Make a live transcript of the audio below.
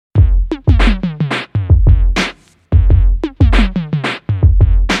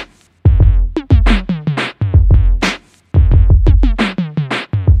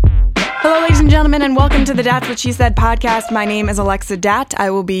gentlemen, and welcome to the That's What She Said podcast. My name is Alexa Dat. I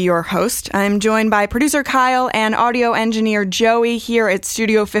will be your host. I'm joined by producer Kyle and audio engineer Joey here at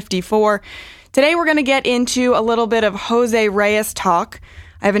Studio 54. Today we're going to get into a little bit of Jose Reyes talk.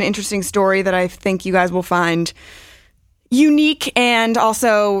 I have an interesting story that I think you guys will find unique and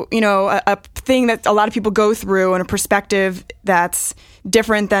also, a thing that a lot of people go through and a perspective that's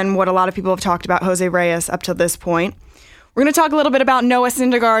different than what a lot of people have talked about Jose Reyes up to this point. We're going to talk a little bit about Noah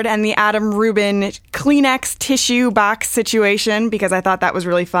Syndergaard and the Adam Rubin Kleenex tissue box situation because I thought that was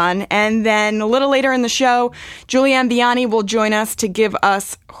really fun. And then a little later in the show, Julianne Vianney will join us to give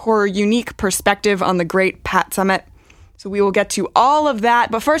us her unique perspective on the Great Pat Summitt. So we will get to all of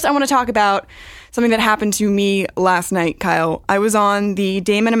that. But first, I want to talk about something that happened to me last night, Kyle. I was on the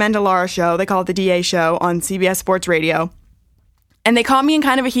Damon Amendolara show. They call it the DA show on CBS Sports Radio. And they caught me in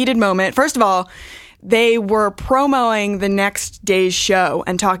kind of a heated moment. First of all, they were promoting the next day's show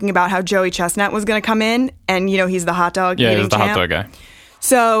and talking about how Joey Chestnut was going to come in. And, he's the hot dog eating he's the champ. hot dog guy.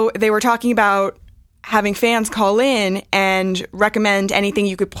 So they were talking about having fans call in and recommend anything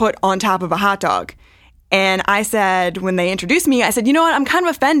you could put on top of a hot dog. And I said, when they introduced me, I said, you know what? I'm kind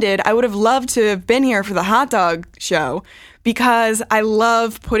of offended. I would have loved to have been here for the hot dog show because I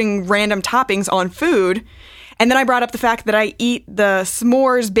love putting random toppings on food. And then I brought up the fact that I eat the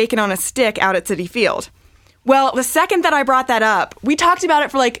s'mores bacon on a stick out at Citi Field. Well, the second that I brought that up, we talked about it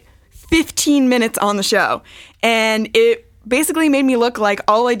for like 15 minutes on the show. And it basically made me look like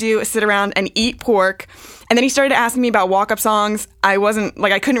all I do is sit around and eat pork. And then he started asking me about walk-up songs. I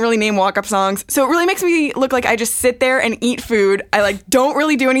couldn't really name walk-up songs. So it really makes me look like I just sit there and eat food. I don't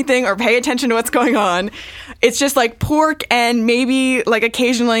really do anything or pay attention to what's going on. It's just like pork and maybe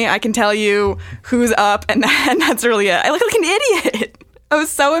occasionally I can tell you who's up and that's really it. I look like an idiot. I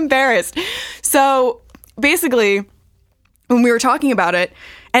was so embarrassed. So basically, when we were talking about it,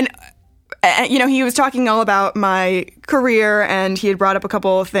 and he was talking all about my career and he had brought up a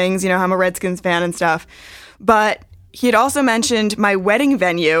couple of things, how I'm a Redskins fan and stuff. But he had also mentioned my wedding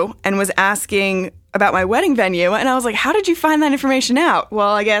venue and was asking about my wedding venue. And I was like, how did you find that information out? Well,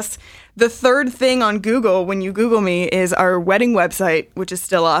 I guess the third thing on Google when you Google me is our wedding website, which is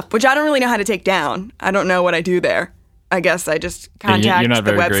still up, which I don't really know how to take down. I don't know what I do there. I guess I just contact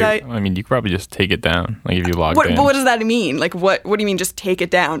the website. Great. I mean, you could probably just take it down, if you logged in. But what does that mean? What do you mean just take it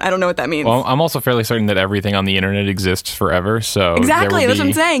down? I don't know what that means. Well, I'm also fairly certain that everything on the internet exists forever, so... Exactly, that's what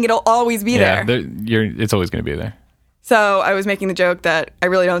I'm saying. It'll always be there. It's always going to be there. So I was making the joke that I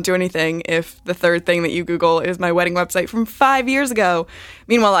really don't do anything if the third thing that you Google is my wedding website from 5 years ago.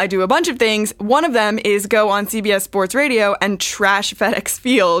 Meanwhile, I do a bunch of things. One of them is go on CBS Sports Radio and trash FedEx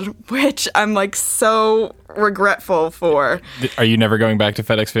Field, which I'm so regretful for. Are you never going back to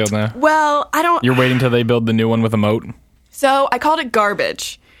FedEx Field now? Well, I don't... You're waiting till they build the new one with a moat? So I called it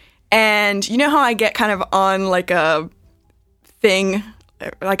garbage. And you know how I get kind of on a thing?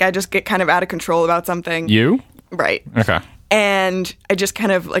 I just get kind of out of control about something. You? Right. Okay. And I just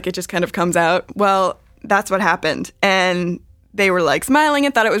kind of, it just kind of comes out. Well, that's what happened. And they were smiling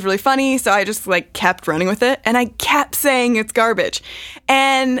and thought it was really funny. So I just kept running with it. And I kept saying it's garbage.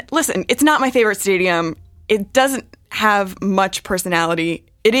 And listen, it's not my favorite stadium. It doesn't have much personality.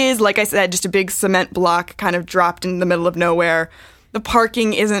 It is, like I said, just a big cement block kind of dropped in the middle of nowhere. The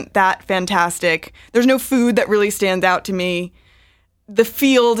parking isn't that fantastic. There's no food that really stands out to me. The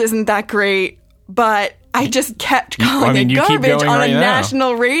field isn't that great. But I just kept calling it garbage on a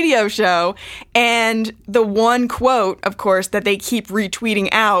national radio show. And the one quote, of course, that they keep retweeting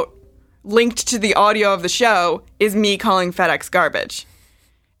out, linked to the audio of the show, is me calling FedEx garbage.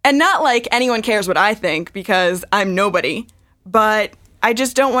 And not anyone cares what I think, because I'm nobody. But I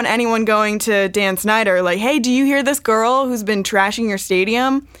just don't want anyone going to Dan Snyder hey, do you hear this girl who's been trashing your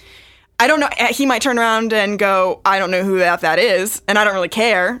stadium? I don't know. He might turn around and go, I don't know who that is. And I don't really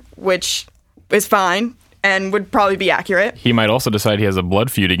care, which is fine and would probably be accurate. He might also decide he has a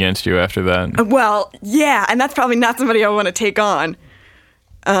blood feud against you after that. Well, yeah, and that's probably not somebody I want to take on.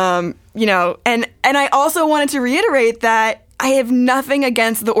 And I also wanted to reiterate that I have nothing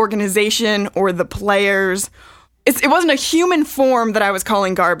against the organization or the players. It wasn't a human form that I was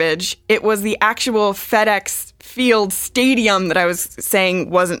calling garbage. It was the actual FedEx Field stadium that I was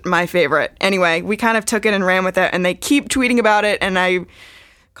saying wasn't my favorite. Anyway, we kind of took it and ran with it, and they keep tweeting about it, and I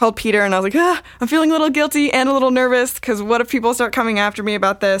called Peter and I was I'm feeling a little guilty and a little nervous because what if people start coming after me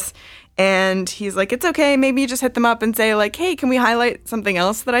about this? And he's like, it's okay. Maybe you just hit them up and say hey, can we highlight something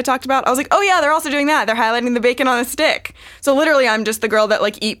else that I talked about? I was like, oh yeah, they're also doing that. They're highlighting the bacon on a stick. So literally I'm just the girl that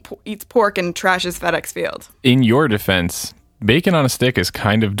eats pork and trashes FedEx Field. In your defense, bacon on a stick is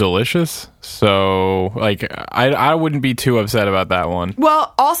kind of delicious. So, like, I wouldn't be too upset about that one.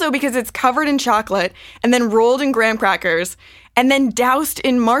 Well, also because it's covered in chocolate and then rolled in graham crackers and then doused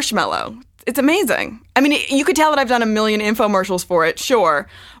in marshmallow. It's amazing. I mean, you could tell that I've done a million infomercials for it, sure.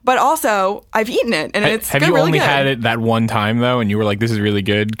 But also, I've eaten it, and it's Have good, you really only good. had it that one time, though, and you were like, this is really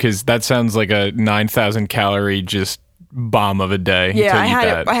good? Because that sounds like a 9,000 calorie just bomb of a day. Yeah, to eat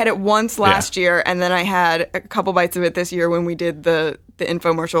that. I had it once last year, and then I had a couple bites of it this year when we did the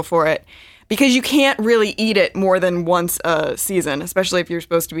infomercial for it. Because you can't really eat it more than once a season, especially if you're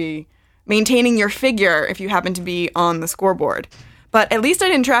supposed to be maintaining your figure if you happen to be on the scoreboard. But at least I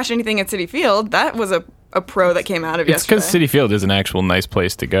didn't trash anything at Citi Field. That was a pro that came out of It's yesterday. because Citi Field is an actual nice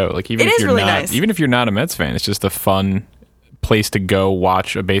place to go. Like even It if is you're really not, nice. even if you're not a Mets fan, it's just a fun place to go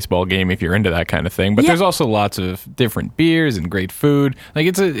watch a baseball game if you're into that kind of thing. But Yeah. there's also lots of different beers and great food. Like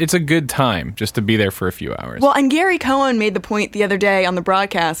it's a good time just to be there for a few hours. Well, and Gary Cohen made the point the other day on the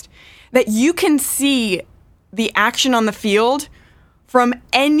broadcast that you can see the action on the field from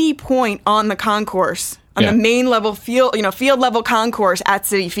any point on the concourse, on Yeah. the main level field, field level concourse at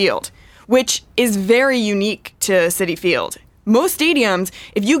Citi Field, which is very unique to Citi Field. Most stadiums,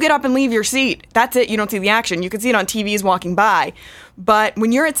 if you get up and leave your seat, that's it. You don't see the action. You can see it on TVs walking by. But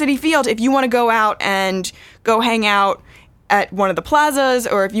when you're at Citi Field, if you want to go out and go hang out at one of the plazas,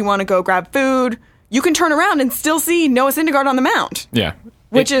 or if you want to go grab food, you can turn around and still see Noah Syndergaard on the mound, yeah.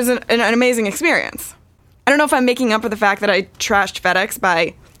 which is an amazing experience. I don't know if I'm making up for the fact that I trashed FedEx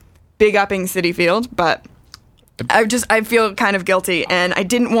by big upping Citi Field, but I feel kind of guilty, and I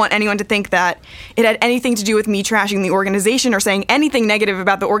didn't want anyone to think that it had anything to do with me trashing the organization or saying anything negative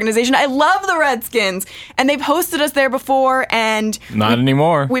about the organization. I love the Redskins, and they've hosted us there before, and Not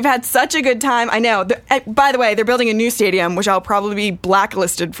anymore. we've had such a good time. I know. By the way, they're building a new stadium, which I'll probably be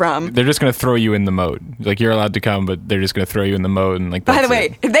blacklisted from. They're just going to throw you in the moat. Like you're allowed to come, but they're just going to throw you in the moat and like. By the that's way,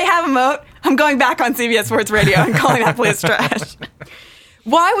 it. if they have a moat, I'm going back on CBS Sports Radio and calling that place trash.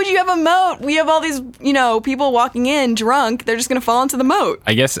 Why would you have a moat? We have all these, people walking in drunk. They're just going to fall into the moat.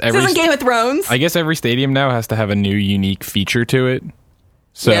 I guess This isn't Game of Thrones. I guess every stadium now has to have a new unique feature to it.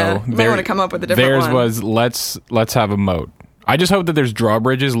 So Yeah, you might wanna come up with a different theirs one. was let's have a moat. I just hope that there's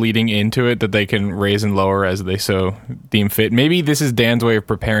drawbridges leading into it that they can raise and lower as they so deem fit. Maybe this is Dan's way of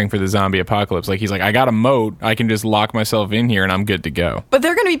preparing for the zombie apocalypse. Like he's like, I got a moat. I can just lock myself in here and I'm good to go. But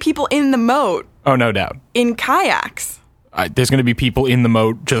there are going to be people in the moat Oh, no doubt. in kayaks. There's going to be people in the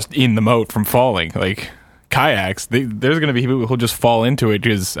moat, just in the moat from falling. Like kayaks, there's going to be people who'll just fall into it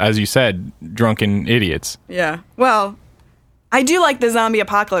because, as you said, drunken idiots. Yeah. Well, I do like the zombie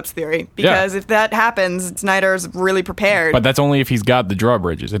apocalypse theory because if that happens, Snyder's really prepared. But that's only if he's got the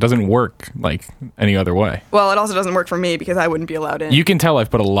drawbridges. It doesn't work like any other way. Well, it also doesn't work for me because I wouldn't be allowed in. You can tell I've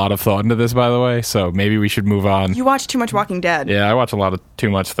put a lot of thought into this, by the way, so maybe we should move on. You watch too much Walking Dead. Yeah, I watch a lot of too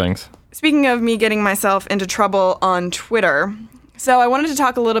much things. Speaking of me getting myself into trouble on Twitter, so I wanted to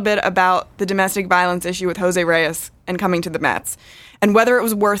talk a little bit about the domestic violence issue with Jose Reyes and coming to the Mets, and whether it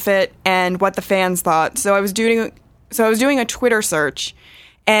was worth it and what the fans thought. So I was doing a Twitter search,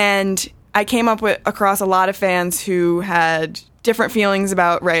 and I came up across a lot of fans who had different feelings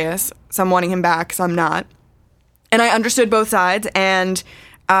about Reyes, some wanting him back, some not. And I understood both sides, and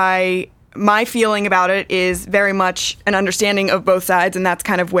my feeling about it is very much an understanding of both sides, and that's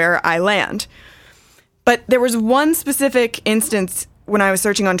kind of where I land. But there was one specific instance when I was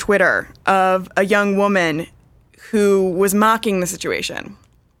searching on Twitter of a young woman who was mocking the situation.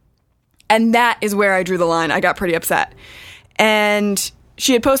 And that is where I drew the line. I got pretty upset. And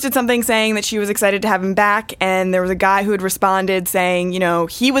she had posted something saying that she was excited to have him back, and there was a guy who had responded saying,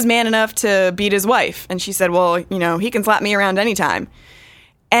 he was man enough to beat his wife. And she said, well, he can slap me around anytime.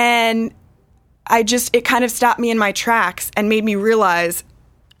 And it kind of stopped me in my tracks and made me realize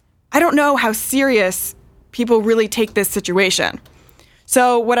I don't know how serious people really take this situation.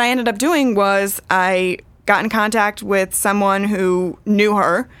 So what I ended up doing was I got in contact with someone who knew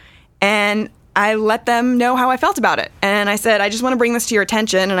her, and I let them know how I felt about it. And I said, I just want to bring this to your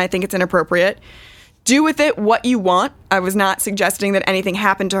attention, and I think it's inappropriate. Do with it what you want. I was not suggesting that anything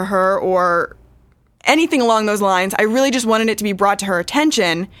happened to her or anything along those lines. I really just wanted it to be brought to her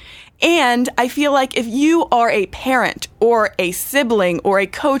attention. And I feel like if you are a parent or a sibling or a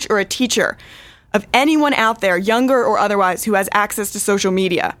coach or a teacher of anyone out there, younger or otherwise, who has access to social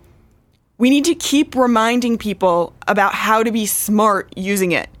media, we need to keep reminding people about how to be smart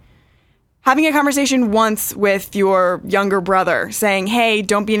using it. Having a conversation once with your younger brother saying, hey,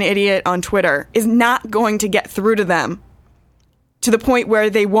 don't be an idiot on Twitter, is not going to get through to them to the point where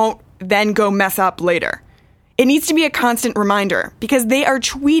they won't then go mess up later. It needs to be a constant reminder because they are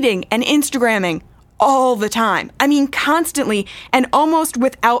tweeting and Instagramming all the time. I mean, constantly and almost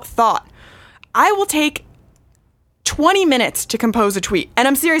without thought. I will take 20 minutes to compose a tweet. And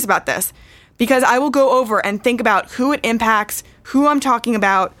I'm serious about this because I will go over and think about who it impacts, who I'm talking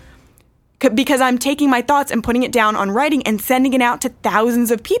about, because I'm taking my thoughts and putting it down on writing and sending it out to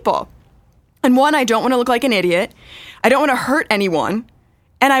thousands of people. And one, I don't want to look like an idiot. I don't want to hurt anyone.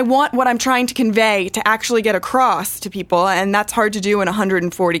 And I want what I'm trying to convey to actually get across to people. And that's hard to do in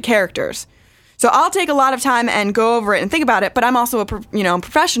 140 characters. So I'll take a lot of time and go over it and think about it. But I'm also a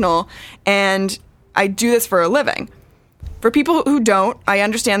professional, and I do this for a living. For people who don't, I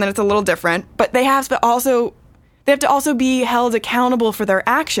understand that it's a little different, but they have to also be held accountable for their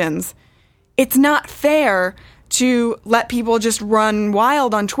actions. It's not fair to let people just run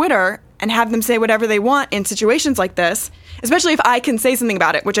wild on Twitter and have them say whatever they want in situations like this, especially if I can say something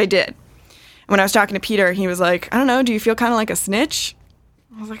about it, which I did. And when I was talking to Peter, he was like, I don't know, do you feel kind of like a snitch?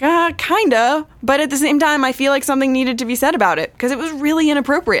 I was like, kinda. But at the same time, I feel like something needed to be said about it because it was really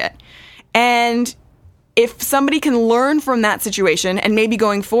inappropriate. And if somebody can learn from that situation and maybe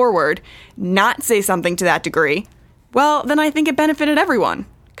going forward not say something to that degree, well, then I think it benefited everyone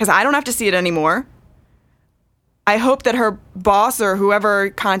because I don't have to see it anymore. I hope that her boss or whoever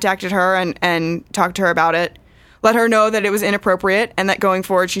contacted her and talked to her about it let her know that it was inappropriate and that going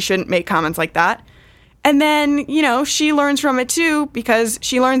forward she shouldn't make comments like that. And then, she learns from it too because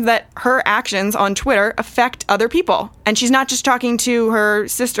she learns that her actions on Twitter affect other people. And she's not just talking to her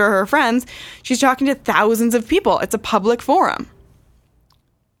sister or her friends. She's talking to thousands of people. It's a public forum.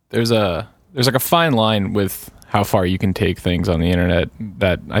 There's like a fine line with how far you can take things on the internet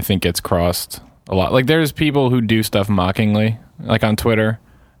that I think gets crossed a lot. Like there's people who do stuff mockingly, like on Twitter,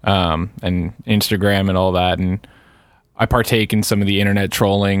 and Instagram and all that. And I partake in some of the internet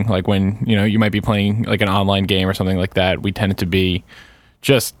trolling, like when, you might be playing like an online game or something like that. We tend to be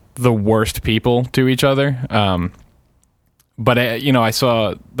just the worst people to each other. But I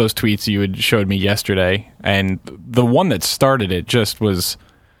saw those tweets you had showed me yesterday, and the one that started it just was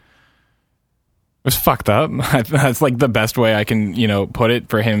fucked up. That's like the best way I can, put it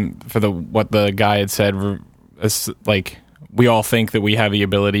for him, for what the guy had said. It's like, we all think that we have the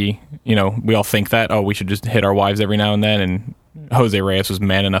ability, we all think that, we should just hit our wives every now and then. And Jose Reyes was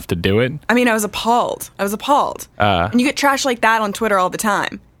man enough to do it. I mean, I was appalled. And you get trash like that on Twitter all the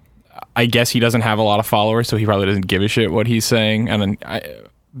time. I guess he doesn't have a lot of followers, so he probably doesn't give a shit what he's saying. And then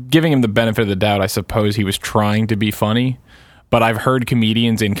giving him the benefit of the doubt, I suppose he was trying to be funny. But I've heard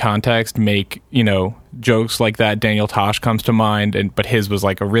comedians in context make, jokes like that. Daniel Tosh comes to mind, but his was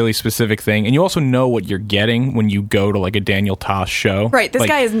like a really specific thing. And you also know what you're getting when you go to like a Daniel Tosh show. Right. This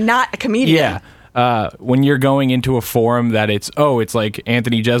guy is not a comedian. Yeah. When you're going into a forum that it's like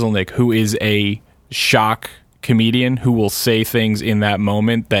Anthony Jeselnik, who is a shock comedian who will say things in that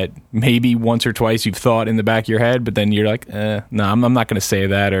moment that maybe once or twice you've thought in the back of your head, but then you're like, no, I'm not going to say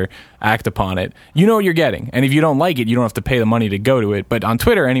that or act upon it. You know what you're getting. And if you don't like it, you don't have to pay the money to go to it. But on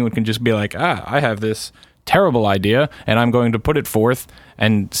Twitter, anyone can just be like, I have this terrible idea and I'm going to put it forth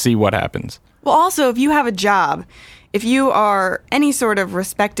and see what happens. Well, also, if you have a job, if you are any sort of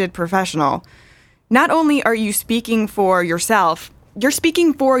respected professional, not only are you speaking for yourself, you're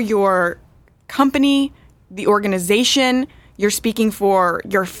speaking for your company, the organization, you're speaking for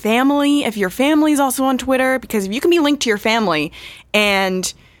your family, if your family is also on Twitter, because if you can be linked to your family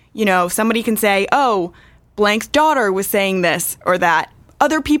and, somebody can say, blank's daughter was saying this or that,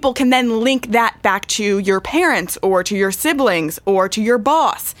 other people can then link that back to your parents or to your siblings or to your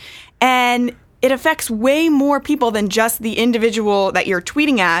boss. And it affects way more people than just the individual that you're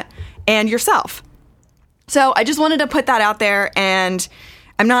tweeting at and yourself. So I just wanted to put that out there, and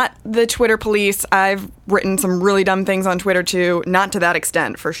I'm not the Twitter police. I've written some really dumb things on Twitter too, not to that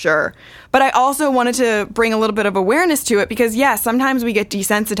extent for sure. But I also wanted to bring a little bit of awareness to it because, yes, sometimes we get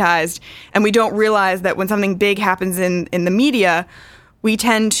desensitized and we don't realize that when something big happens in the media, we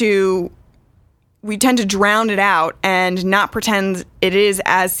tend to drown it out and not pretend it is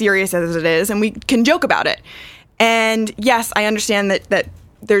as serious as it is, and we can joke about it. And yes, I understand that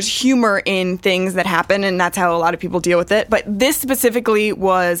there's humor in things that happen, and that's how a lot of people deal with it. But this specifically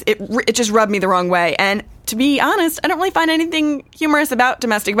it just rubbed me the wrong way. And to be honest, I don't really find anything humorous about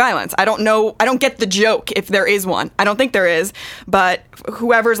domestic violence. I don't get the joke if there is one. I don't think there is, but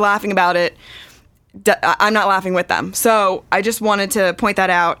whoever's laughing about it, I'm not laughing with them. So I just wanted to point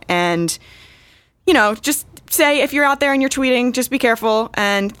that out and, just say if you're out there and you're tweeting, just be careful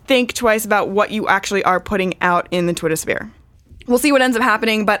and think twice about what you actually are putting out in the Twitter sphere. We'll see what ends up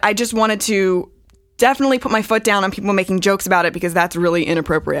happening, but I just wanted to definitely put my foot down on people making jokes about it because that's really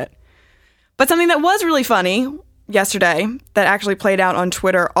inappropriate. But something that was really funny yesterday that actually played out on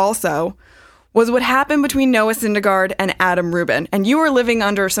Twitter also was what happened between Noah Syndergaard and Adam Rubin. And you were living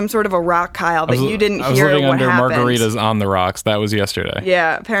under some sort of a rock, Kyle, that you didn't hear what happened. I was living under margaritas on the rocks. That was yesterday.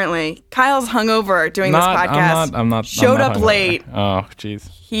 Yeah, apparently. Kyle's hungover doing this podcast. I'm not. Showed up late. Oh, jeez.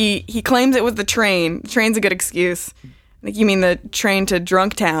 He claims it was the train. The train's a good excuse. I think you mean the train to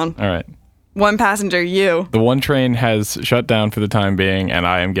Drunktown. All right. One passenger, you. The one train has shut down for the time being, and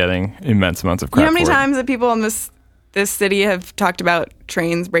I am getting immense amounts of crap. You know how many times that people in this city have talked about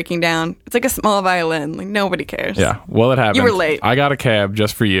trains breaking down? It's like a small violin. Like, nobody cares. Yeah. Well, it happened. You were late. I got a cab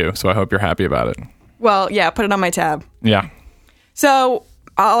just for you, so I hope you're happy about it. Well, yeah, put it on my tab. Yeah. So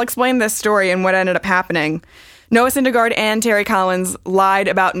I'll explain this story and what ended up happening. Noah Syndergaard and Terry Collins lied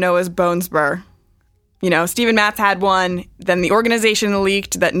about Noah's bone spur. You know, Steven Matz had one, then the organization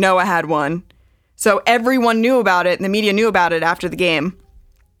leaked that Noah had one. So everyone knew about it, and the media knew about it after the game.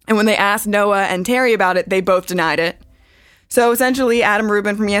 And when they asked Noah and Terry about it, they both denied it. So essentially, Adam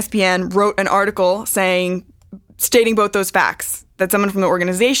Rubin from ESPN wrote an article stating both those facts, that someone from the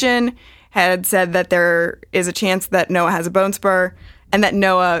organization had said that there is a chance that Noah has a bone spur, and that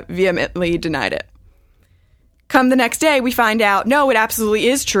Noah vehemently denied it. Come the next day, we find out, no, it absolutely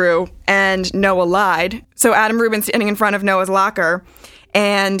is true, and Noah lied. So Adam Rubin's standing in front of Noah's locker,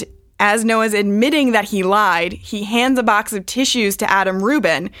 and as Noah's admitting that he lied, he hands a box of tissues to Adam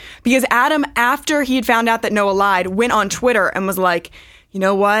Rubin, because Adam, after he had found out that Noah lied, went on Twitter and was like, you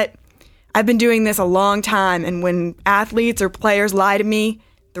know what? I've been doing this a long time, and when athletes or players lie to me,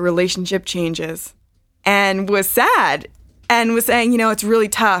 the relationship changes. And was sad, and was saying, you know, it's really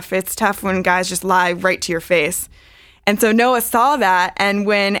tough. It's tough when guys just lie right to your face. And so Noah saw that, and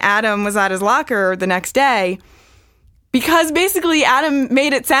when Adam was at his locker the next day, because basically Adam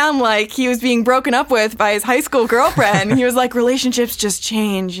made it sound like he was being broken up with by his high school girlfriend. He was like, relationships just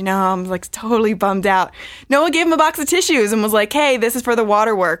change, you know, I'm like totally bummed out. Noah gave him a box of tissues and was like, hey, this is for the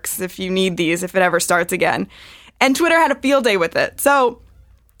waterworks if you need these, if it ever starts again. And Twitter had a field day with it. So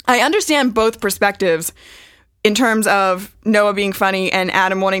I understand both perspectives in terms of Noah being funny and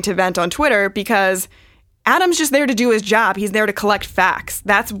Adam wanting to vent on Twitter, because Adam's just there to do his job. He's there to collect facts.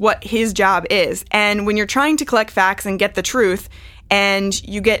 That's what his job is. And when you're trying to collect facts and get the truth, and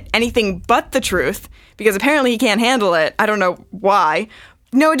you get anything but the truth, because apparently he can't handle it, I don't know why,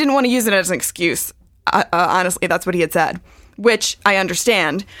 Noah didn't want to use it as an excuse. Honestly, that's what he had said, which I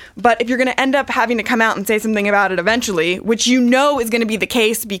understand. But if you're going to end up having to come out and say something about it eventually, which you know is going to be the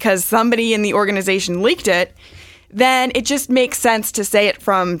case because somebody in the organization leaked it, then it just makes sense to say it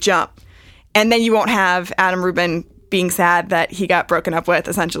from jump. And then you won't have Adam Rubin being sad that he got broken up with,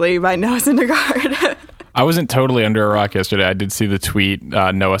 essentially, by Noah Syndergaard. I wasn't totally under a rock yesterday. I did see the tweet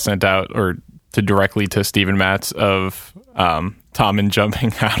Noah sent out, or directly to Steven Matz, of Tommen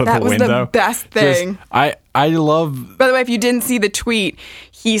jumping out of the window. That was the best thing. I love... By the way, if you didn't see the tweet,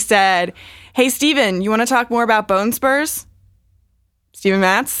 he said, hey, Steven, you want to talk more about bone spurs? Steven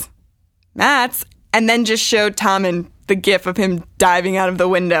Matz? Matz? And then just showed Tommen the gif of him diving out of the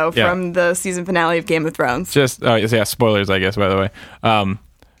window from the season finale of Game of Thrones. Just, spoilers, I guess, by the way.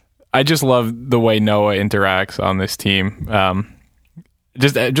 I just love the way Noah interacts on this team.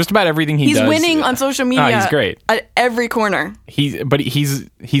 Just about everything he does. He's winning on social media. He's great At every corner.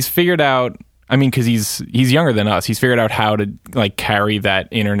 He's figured out, I mean, because he's younger than us, he's figured out how to like carry that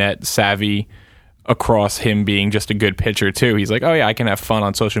internet savvy across him being just a good pitcher too. He's like, oh yeah, I can have fun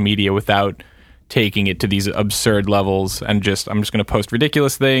on social media without taking it to these absurd levels, and I'm just going to post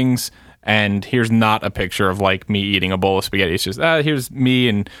ridiculous things, and here's not a picture of like me eating a bowl of spaghetti. It's just here's me,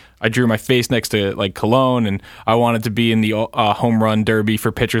 and I drew my face next to like Cologne, and I wanted to be in the home run derby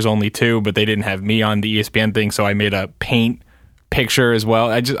for pitchers only too, but they didn't have me on the ESPN thing, so I made a paint picture as well.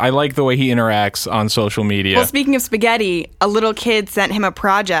 I like the way he interacts on social media. Well, speaking of spaghetti, a little kid sent him a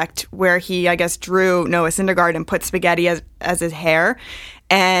project where he, I guess, drew Noah Syndergaard and put spaghetti as his hair.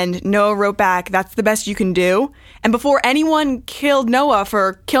 And Noah wrote back, that's the best you can do. And before anyone killed Noah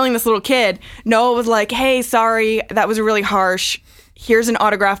for killing this little kid, Noah was like, hey, sorry, that was really harsh. Here's an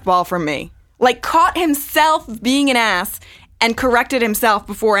autographed ball from me. Like, caught himself being an ass and corrected himself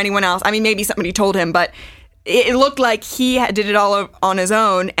before anyone else. I mean, maybe somebody told him, but it looked like he did it all on his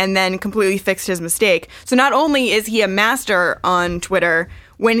own and then completely fixed his mistake. So not only is he a master on Twitter,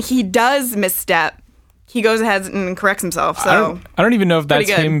 when he does misstep, he goes ahead and corrects himself. So I don't even know if that's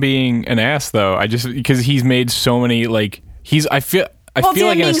him being an ass, though. I just, because he's made so many, like, I feel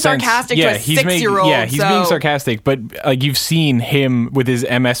like in a sense, sarcastic to a 6-year-old. He's being sarcastic, but like you've seen him with his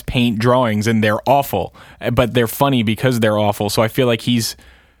MS Paint drawings, and they're awful, but they're funny because they're awful. So I feel like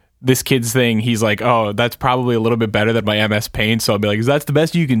this kid's thing, he's like, oh, that's probably a little bit better than my MS Paint, so I'll be like, is that the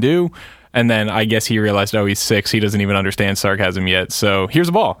best you can do? And then I guess he realized, oh, he's 6, he doesn't even understand sarcasm yet, so here's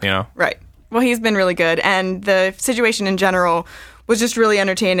a ball, you know? Right. Well, he's been really good, and the situation in general was just really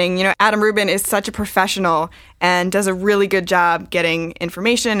entertaining. You know, Adam Rubin is such a professional and does a really good job getting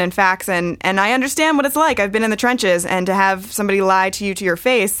information and facts, and I understand what it's like. I've been in the trenches, and to have somebody lie to you to your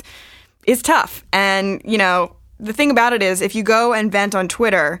face is tough. And, you know, the thing about it is, if you go and vent on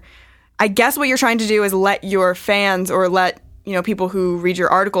Twitter, I guess what you're trying to do is let your fans or let, you know, people who read your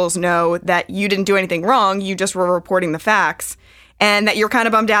articles know that you didn't do anything wrong, you just were reporting the facts, and that you're kind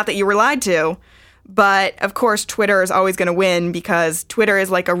of bummed out that you were lied to. But, of course, Twitter is always going to win because Twitter is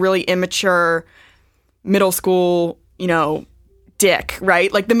like a really immature middle school, you know, dick,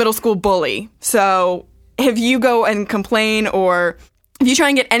 right? Like the middle school bully. So if you go and complain or if you try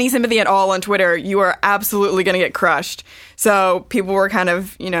and get any sympathy at all on Twitter, you are absolutely going to get crushed. So people were kind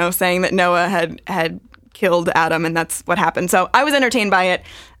of, you know, saying that Noah had killed Adam, and that's what happened. So I was entertained by it.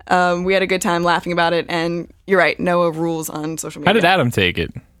 We had a good time laughing about it, and you're right, Noah rules on social media. How did Adam take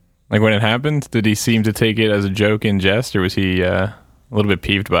it? Like when it happened, did he seem to take it as a joke in jest, or was he a little bit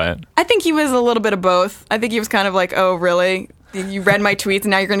peeved by it? I think he was a little bit of both. I think he was kind of like, oh, really? You read my tweets, and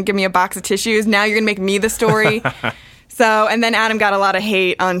now you're going to give me a box of tissues? Now you're going to make me the story? So, and then Adam got a lot of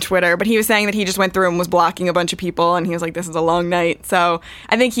hate on Twitter, but he was saying that he just went through and was blocking a bunch of people, and he was like, this is a long night. So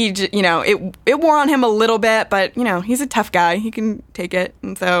I think he, you know, it wore on him a little bit, but, you know, he's a tough guy. He can take it.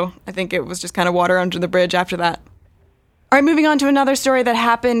 And so I think it was just kind of water under the bridge after that. All right, moving on to another story that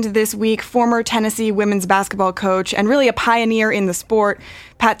happened this week. Former Tennessee women's basketball coach and really a pioneer in the sport,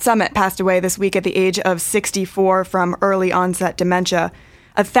 Pat Summitt, passed away this week at the age of 64 from early onset dementia.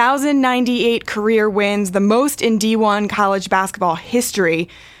 1,098 career wins, the most in D1 college basketball history.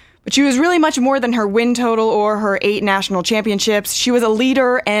 But she was really much more than her win total or her 8 national championships. She was a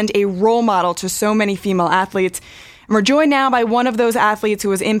leader and a role model to so many female athletes. And we're joined now by one of those athletes who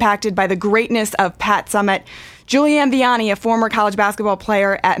was impacted by the greatness of Pat Summitt, Julianne Vianney, a former college basketball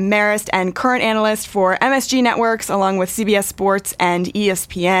player at Marist and current analyst for MSG Networks, along with CBS Sports and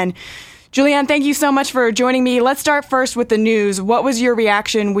ESPN. Julianne, thank you so much for joining me. Let's start first with the news. What was your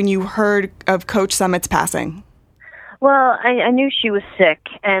reaction when you heard of Coach Summitt's passing? Well, I knew she was sick,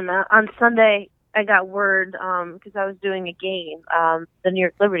 and on Sunday I got word because I was doing a game, the New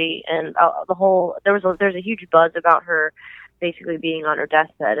York Liberty, and there's a huge buzz about her basically being on her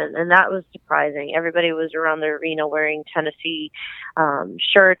deathbed, and that was surprising. Everybody was around the arena wearing Tennessee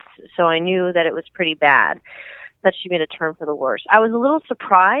shirts, so I knew that it was pretty bad, that she made a turn for the worse. I was a little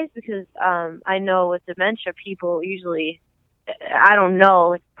surprised because I know with dementia, people usually, I don't know,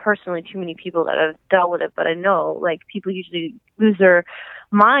 like personally, too many people that have dealt with it, but I know like people usually lose their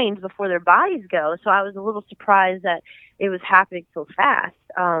minds before their bodies go. So I was a little surprised that it was happening so fast.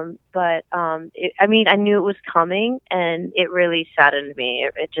 I knew it was coming, and it really saddened me.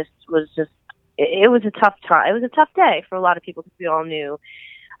 It was a tough time. It was a tough day for a lot of people because we all knew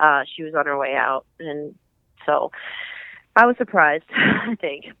she was on her way out. And so I was surprised, I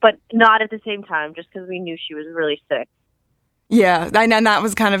think, but not at the same time, just because we knew she was really sick. Yeah, and that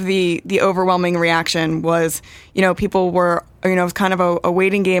was kind of the overwhelming reaction was, you know, people were, you know, it was kind of a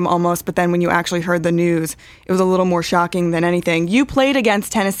waiting game almost, but then when you actually heard the news, it was a little more shocking than anything. You played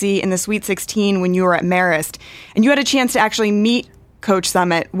against Tennessee in the Sweet 16 when you were at Marist, and you had a chance to actually meet Coach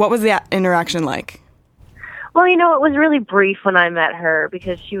Summitt. What was that interaction like? Well, you know, it was really brief when I met her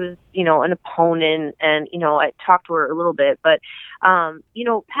because she was, you know, an opponent, and, you know, I talked to her a little bit, but, you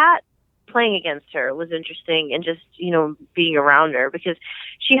know, Pat, playing against her was interesting, and just, you know, being around her because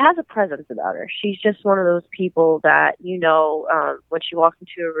she has a presence about her. She's just one of those people that, you know, when she walks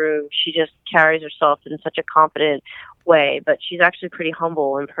into a room, she just carries herself in such a confident way, but she's actually pretty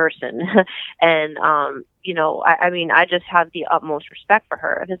humble in person. And, you know, I just have the utmost respect for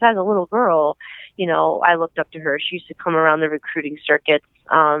her because as a little girl, you know, I looked up to her. She used to come around the recruiting circuits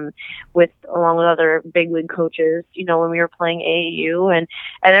along with other big league coaches, you know, when we were playing AAU, and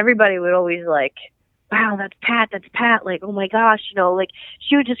everybody would always like, wow, that's Pat, like, oh my gosh, you know, like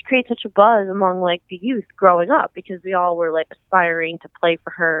she would just create such a buzz among like the youth growing up because we all were like aspiring to play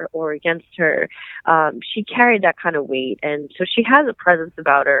for her or against her. She carried that kind of weight, and so she has a presence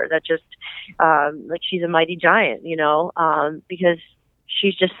about her that just like she's a mighty giant, you know, because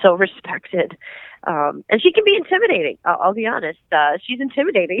she's just so respected. And she can be intimidating. I'll be honest. She's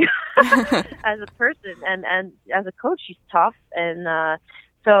intimidating as a person, and as a coach, she's tough. And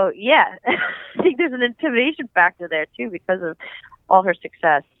so, yeah, I think there's an intimidation factor there too because of all her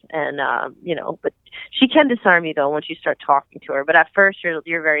success. And you know, but she can disarm you though once you start talking to her. But at first,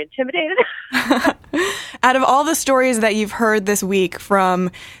 you're very intimidated. Out of all the stories that you've heard this week from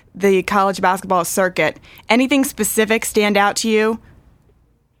the college basketball circuit, anything specific stand out to you?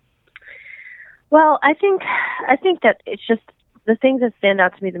 Well, I think that it's just the things that stand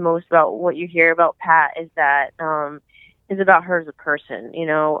out to me the most about what you hear about Pat is that is about her as a person.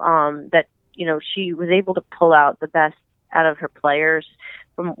 That she was able to pull out the best out of her players,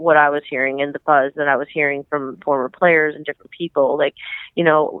 from what I was hearing and the buzz that I was hearing from former players and different people.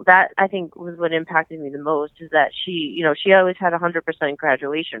 That I think was what impacted me the most, is that she always had 100%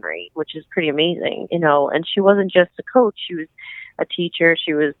 graduation rate, which is pretty amazing, and she wasn't just a coach. She was a teacher.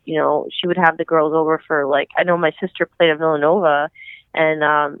 She was, she would have the girls over for, I know my sister played at Villanova, and,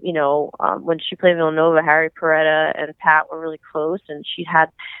 when she played Villanova, Harry Peretta and Pat were really close, and she had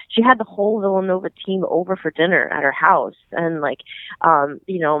the whole Villanova team over for dinner at her house. And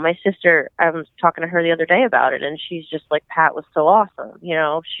my sister, I was talking to her the other day about it, and she's just like, Pat was so awesome.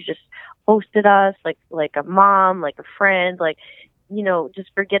 She just hosted us like a mom, like a friend, just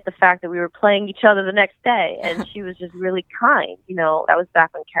forget the fact that we were playing each other the next day. And she was just really kind. That was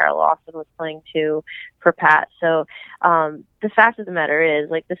back when Kara Lawson was playing too for Pat. So the fact of the matter is,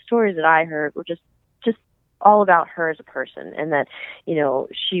 the stories that I heard were just all about her as a person, and that,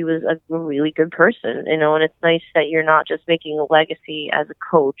 she was a really good person, and it's nice that you're not just making a legacy as a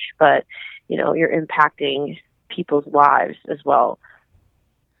coach, but, you're impacting people's lives as well.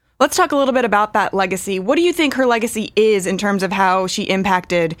 Let's talk a little bit about that legacy. What do you think her legacy is in terms of how she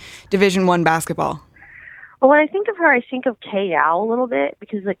impacted Division I basketball? Well, when I think of her, I think of Kay Yow a little bit,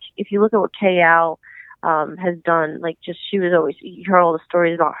 because if you look at what Kay Yow has done, she was always, you hear all the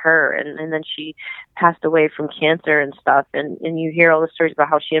stories about her, and then she passed away from cancer and stuff, and you hear all the stories about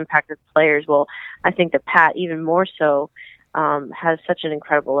how she impacted players. Well, I think that Pat, even more so, has such an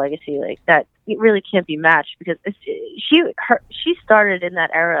incredible legacy that it really can't be matched, because she started in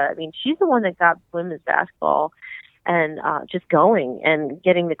that era. I mean, she's the one that got women's basketball and just going and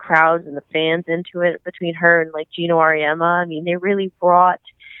getting the crowds and the fans into it, between her and Gino Auriemma. I mean, they really brought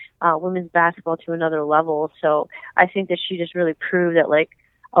women's basketball to another level. So I think that she just really proved that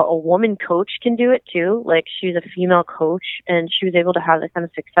a woman coach can do it too. She's a female coach, and she was able to have the kind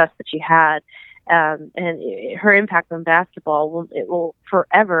of success that she had. And her impact on basketball will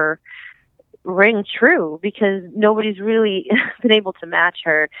forever ring true, because nobody's really been able to match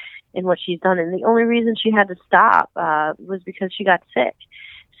her in what she's done. And the only reason she had to stop was because she got sick.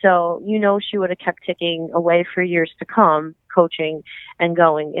 So, she would have kept ticking away for years to come, coaching and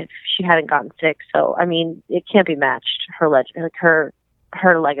going, if she hadn't gotten sick. So, I mean, it can't be matched, her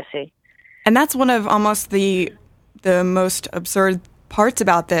legacy. And that's one of almost the most absurd parts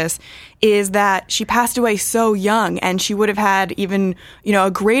about this, is that she passed away so young, and she would have had even, a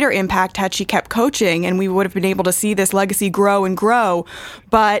greater impact had she kept coaching, and we would have been able to see this legacy grow and grow.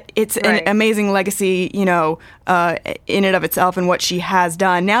 But it's an amazing legacy, in and of itself, and what she has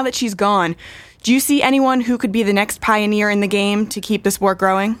done. Now that she's gone, do you see anyone who could be the next pioneer in the game to keep the sport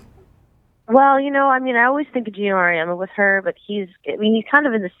growing? Well, I always think of Gino Auriemma with her, but he's kind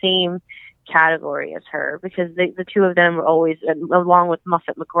of in the same category as her, because the two of them were always, along with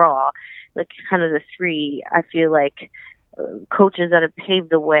Muffet McGraw, kind of the three, I feel coaches that have paved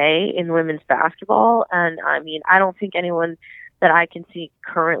the way in women's basketball. And I don't think anyone that I can see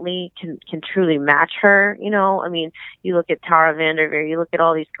currently can truly match her. You look at Tara Vanderveer, you look at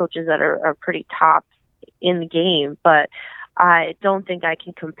all these coaches that are pretty top in the game, but I don't think I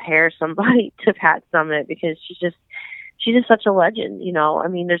can compare somebody to Pat Summitt, because she's just such a legend.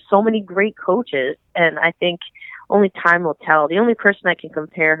 There's so many great coaches, and I think only time will tell. The only person I can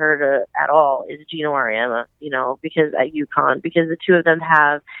compare her to at all is Gino Auriemma, because at UConn, because the two of them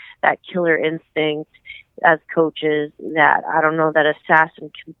have that killer instinct as coaches, that, I don't know, that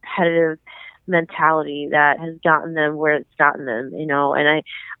assassin competitive mentality that has gotten them where it's gotten them, and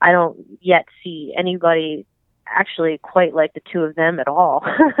I don't yet see anybody actually quite like the two of them at all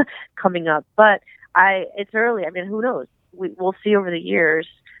coming up. But it's early. Who knows? We'll see over the years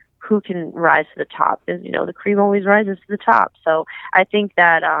who can rise to the top. Because, the cream always rises to the top. So I think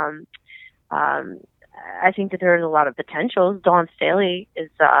that there's a lot of potentials. Dawn Staley is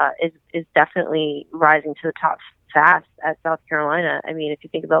definitely rising to the top fast at South Carolina. If you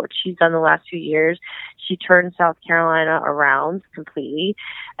think about what she's done the last few years, she turned South Carolina around completely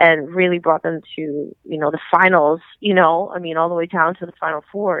and really brought them to, the finals, all the way down to the Final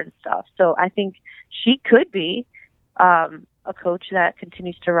Four and stuff. So I think she could be a coach that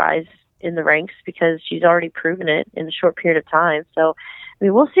continues to rise in the ranks, because she's already proven it in a short period of time. So,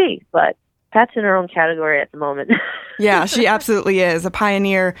 we'll see, but Pat's in her own category at the moment. Yeah, she absolutely is. A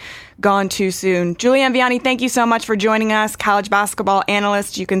pioneer gone too soon. Julianne Vianney, thank you so much for joining us. College basketball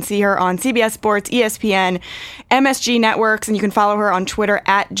analyst. You can see her on CBS Sports, ESPN, MSG Networks, and you can follow her on Twitter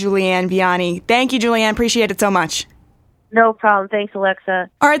at Julianne Vianney. Thank you, Julianne. Appreciate it so much. No problem. Thanks, Alexa.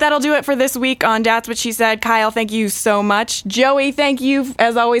 All right, that'll do it for this week on That's What She Said. Kyle, thank you so much. Joey, thank you,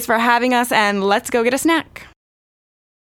 as always, for having us, and let's go get a snack.